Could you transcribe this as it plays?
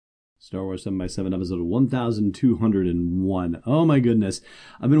Star Wars 7x7, episode 1201. Oh my goodness.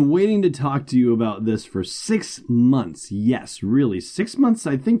 I've been waiting to talk to you about this for 6 months. Yes, really. 6 months,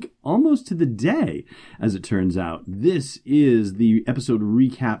 I think, almost to the day, as it turns out. This is the episode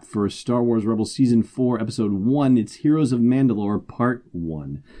recap for Star Wars Rebels Season 4, Episode 1. It's Heroes of Mandalore, Part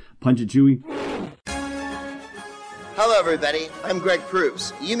 1. Punch it, Chewie. Hello, everybody. I'm Greg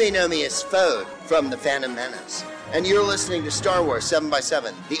Proops. You may know me as Fode from The Phantom Menace. And you're listening to Star Wars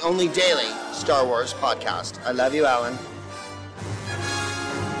 7x7, the only daily Star Wars podcast. I love you, Alan.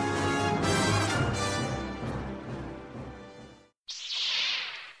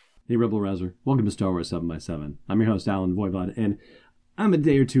 Hey, Rebel Rouser. Welcome to Star Wars 7x7. I'm your host, Alan Voivod, and I'm a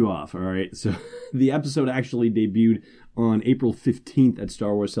day or two off, all right? So the episode actually debuted on April 15th at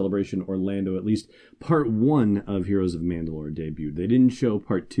Star Wars Celebration Orlando. At least Part 1 of Heroes of Mandalore debuted. They didn't show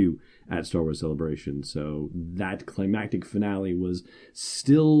Part 2 at Star Wars Celebration, so that climactic finale was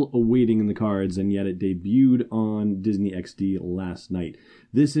still awaiting in the cards, and yet it debuted on Disney XD last night.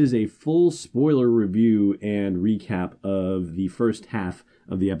 This is a full spoiler review and recap of the first half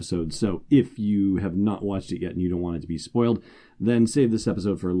of the episode, so if you have not watched it yet and you don't want it to be spoiled, then save this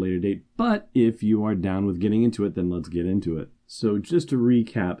episode for a later date. But if you are down with getting into it, then let's get into it. So just to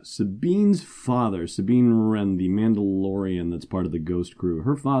recap, Sabine's father, Sabine Wren, the Mandalorian that's part of the Ghost Crew,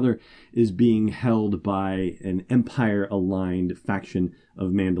 her father is being held by an Empire-aligned faction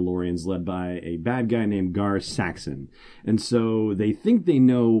of Mandalorians led by a bad guy named Gar Saxon. And so they think they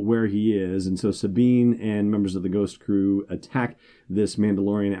know where he is, and so Sabine and members of the Ghost Crew attack this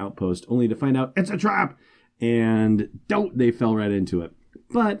Mandalorian outpost, only to find out it's a trap! And they fell right into it.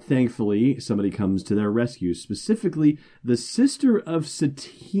 But thankfully, somebody comes to their rescue, specifically the sister of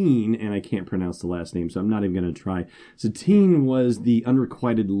Satine, and I can't pronounce the last name, so I'm not even going to try. Satine was the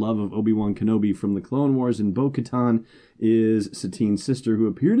unrequited love of Obi-Wan Kenobi from the Clone Wars, and Bo-Katan is Satine's sister, who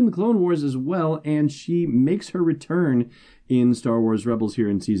appeared in the Clone Wars as well, and she makes her return in Star Wars Rebels here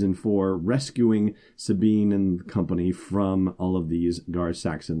in Season 4, rescuing Sabine and company from all of these Gar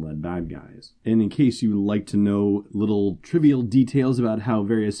Saxon-led bad guys. And in case you like to know little trivial details about how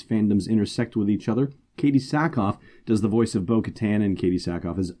various fandoms intersect with each other, Katie Sackhoff does the voice of Bo-Katan, and Katie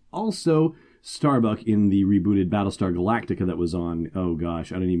Sackhoff is also Starbuck in the rebooted Battlestar Galactica that was on, oh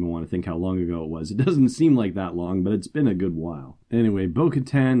gosh, I don't even want to think how long ago it was. It doesn't seem like that long, but it's been a good while. Anyway,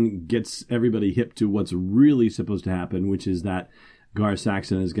 Bo-Katan gets everybody hip to what's really supposed to happen, which is that Gar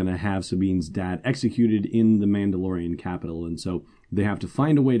Saxon is going to have Sabine's dad executed in the Mandalorian capital, and so they have to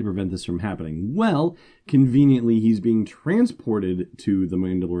find a way to prevent this from happening. Well, conveniently, he's being transported to the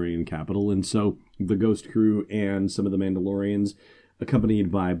Mandalorian capital, and so the Ghost Crew and some of the Mandalorians,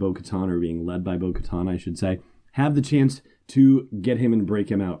 accompanied by Bo-Katan, or being led by Bo-Katan, I should say, have the chance to get him and break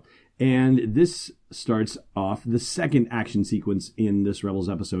him out. And this starts off the second action sequence in this Rebels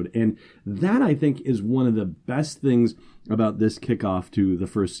episode. And that, I think, is one of the best things about this kickoff to the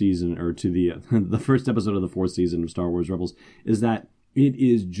first season, or to the first episode of the fourth season of Star Wars Rebels, is that it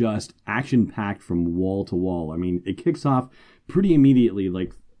is just action-packed from wall to wall. I mean, it kicks off pretty immediately,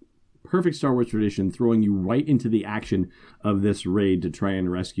 like perfect Star Wars tradition, throwing you right into the action of this raid to try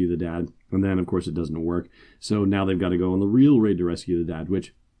and rescue the dad. And then, of course, it doesn't work. So now they've got to go on the real raid to rescue the dad,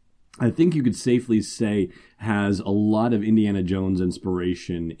 which I think you could safely say has a lot of Indiana Jones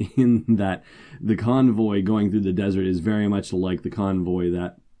inspiration, in that the convoy going through the desert is very much like the convoy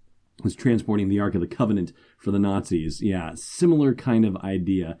that was transporting the Ark of the Covenant for the Nazis. Yeah, similar kind of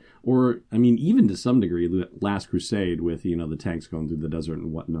idea. Or, I mean, even to some degree, the Last Crusade with, the tanks going through the desert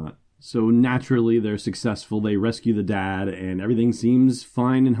and whatnot. So naturally, they're successful. They rescue the dad, and everything seems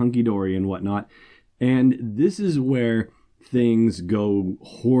fine and hunky-dory and whatnot. And this is where things go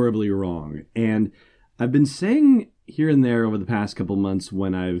horribly wrong. And I've been saying here and there over the past couple months,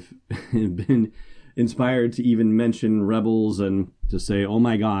 when I've been inspired to even mention Rebels and to say, oh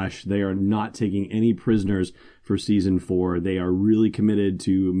my gosh, they are not taking any prisoners for Season 4. They are really committed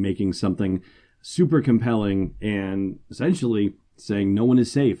to making something super compelling, and essentially saying no one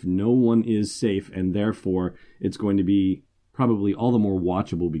is safe. No one is safe, and therefore it's going to be probably all the more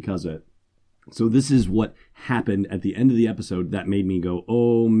watchable because of it. So this is what happened at the end of the episode that made me go,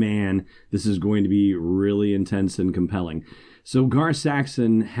 oh man, this is going to be really intense and compelling. So Gar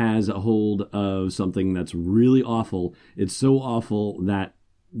Saxon has a hold of something that's really awful. It's so awful that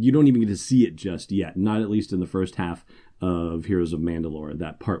you don't even get to see it just yet, not at least in the first half of Heroes of Mandalore,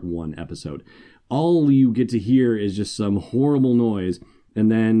 that Part 1 episode. All you get to hear is just some horrible noise, and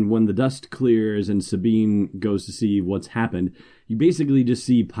then when the dust clears and Sabine goes to see what's happened, you basically just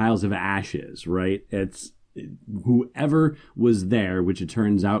see piles of ashes, right? It's whoever was there, which it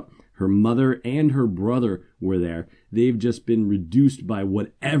turns out Her mother and her brother were there. They've just been reduced by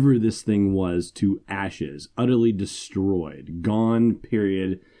whatever this thing was to ashes, utterly destroyed, gone,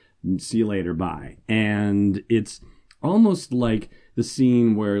 period. See you later, bye. And it's almost like the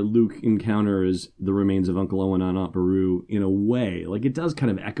scene where Luke encounters the remains of Uncle Owen on Aunt Beru in a way. Like, it does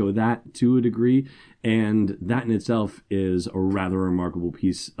kind of echo that to a degree, and that in itself is a rather remarkable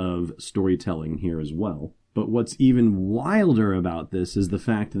piece of storytelling here as well. But what's even wilder about this is the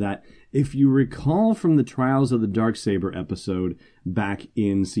fact that if you recall from the Trials of the Darksaber episode back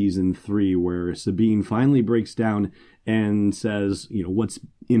in season 3, where Sabine finally breaks down and says, what's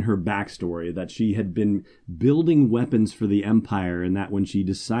in her backstory, that she had been building weapons for the Empire, and that when she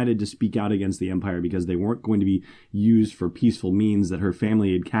decided to speak out against the Empire because they weren't going to be used for peaceful means, that her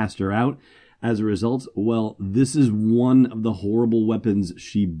family had cast her out as a result. Well, this is one of the horrible weapons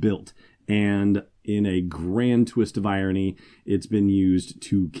she built. And in a grand twist of irony, it's been used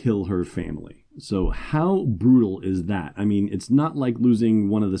to kill her family. So how brutal is that? I mean, it's not like losing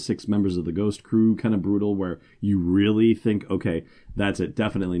one of the 6 members of the Ghost crew kind of brutal, where you really think, okay, that's it.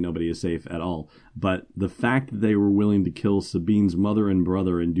 Definitely nobody is safe at all. But the fact that they were willing to kill Sabine's mother and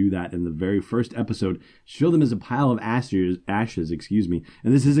brother and do that in the very first episode, show them as a pile of ashes, and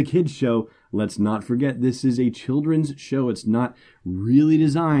this is a kid's show. Let's not forget, this is a children's show. It's not really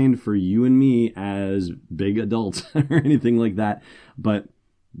designed for you and me as big adults or anything like that. But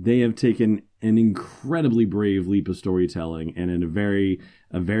they have taken an incredibly brave leap of storytelling and in a very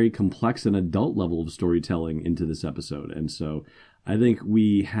complex and adult level of storytelling into this episode. And so I think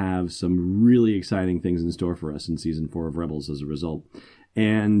we have some really exciting things in store for us in season 4 of Rebels as a result.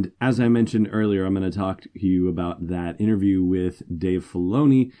 And as I mentioned earlier, I'm going to talk to you about that interview with Dave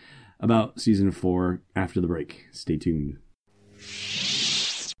Filoni about season 4 after the break. Stay tuned.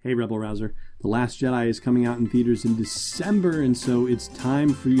 Hey, Rebel Rouser. The Last Jedi is coming out in theaters in December, and so it's time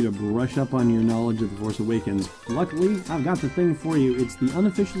for you to brush up on your knowledge of The Force Awakens. Luckily, I've got the thing for you. It's the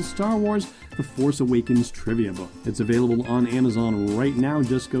unofficial Star Wars The Force Awakens trivia book. It's available on Amazon right now.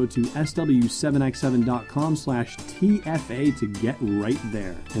 Just go to sw7x7.com/TFA to get right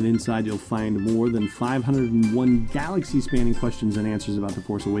there. And inside you'll find more than 501 galaxy-spanning questions and answers about The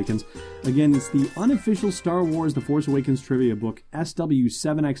Force Awakens. Again, it's the unofficial Star Wars The Force Awakens trivia book,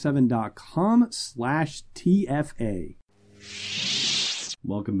 sw7x7.com/TFA.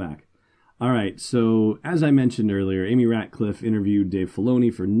 Welcome back. All right, so as I mentioned earlier, Amy Ratcliffe interviewed Dave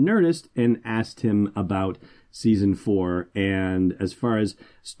Filoni for Nerdist and asked him about season 4. And as far as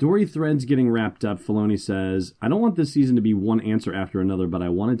story threads getting wrapped up, Filoni says, I don't want this season to be one answer after another, but I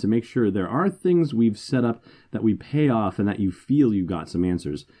wanted to make sure there are things we've set up that we pay off and that you feel you got some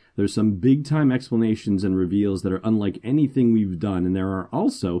answers. There's some big-time explanations and reveals that are unlike anything we've done, and there are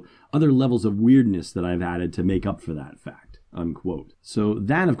also other levels of weirdness that I've added to make up for that fact. Unquote. So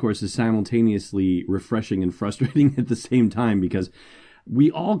that, of course, is simultaneously refreshing and frustrating at the same time, because we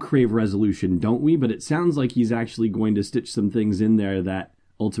all crave resolution, don't we? But it sounds like he's actually going to stitch some things in there that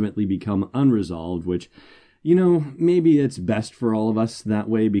ultimately become unresolved, which, maybe it's best for all of us that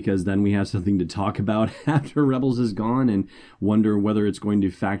way, because then we have something to talk about after Rebels is gone and wonder whether it's going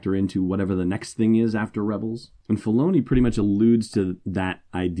to factor into whatever the next thing is after Rebels. And Filoni pretty much alludes to that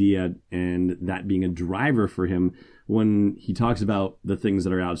idea and that being a driver for him when he talks about the things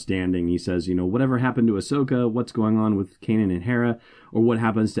that are outstanding. He says, whatever happened to Ahsoka, what's going on with Kanan and Hera, or what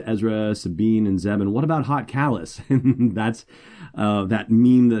happens to Ezra, Sabine, and Zeb, and what about Hot Kallus? And that's that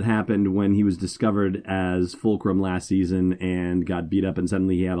meme that happened when he was discovered as Fulcrum last season and got beat up, and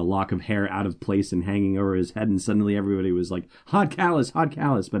suddenly he had a lock of hair out of place and hanging over his head, and suddenly everybody was like, Hot Kallus, Hot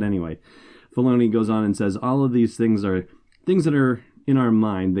Kallus. But anyway, Filoni goes on and says, all of these things are things that are in our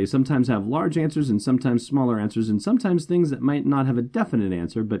mind. They sometimes have large answers and sometimes smaller answers, and sometimes things that might not have a definite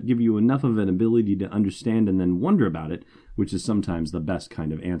answer, but give you enough of an ability to understand and then wonder about it, which is sometimes the best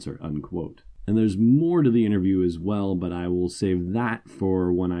kind of answer, unquote. And there's more to the interview as well, but I will save that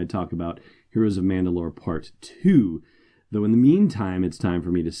for when I talk about Heroes of Mandalore Part 2. Though in the meantime, it's time for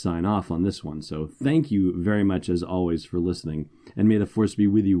me to sign off on this one. So thank you very much, as always, for listening, and may the Force be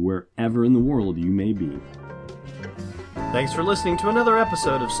with you wherever in the world you may be. Thanks for listening to another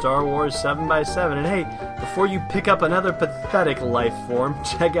episode of Star Wars 7x7. And hey, before you pick up another pathetic life form,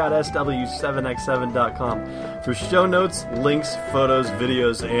 check out sw7x7.com for show notes, links, photos,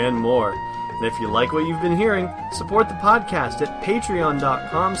 videos, and more. And if you like what you've been hearing, support the podcast at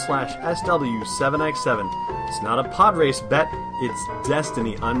patreon.com/sw7x7. It's not a pod race bet, it's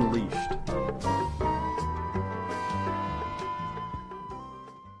Destiny Unleashed.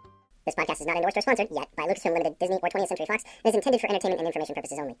 This podcast is not endorsed or sponsored, yet, by Lucasfilm Limited, Disney, or 20th Century Fox, and is intended for entertainment and information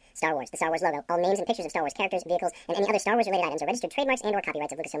purposes only. Star Wars, the Star Wars logo, all names and pictures of Star Wars characters, vehicles, and any other Star Wars-related items are registered trademarks and or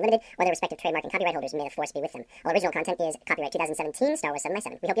copyrights of Lucasfilm Limited, or their respective trademark and copyright holders. May the force be with them. All original content is copyright 2017, Star Wars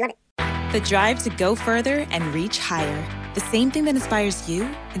 7x7. We hope you love it. The drive to go further and reach higher. The same thing that inspires you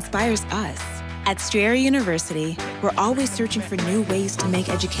inspires us. At Strayer University, we're always searching for new ways to make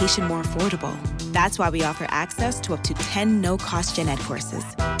education more affordable. That's why we offer access to up to 10 no-cost gen ed courses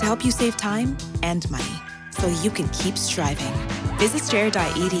to help you save time and money so you can keep striving. Visit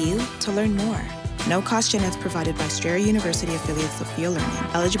strayer.edu to learn more. No-cost gen eds provided by Strayer University affiliates Sophia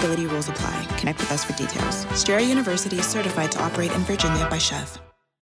Learning. Eligibility rules apply. Connect with us for details. Strayer University is certified to operate in Virginia by Chev.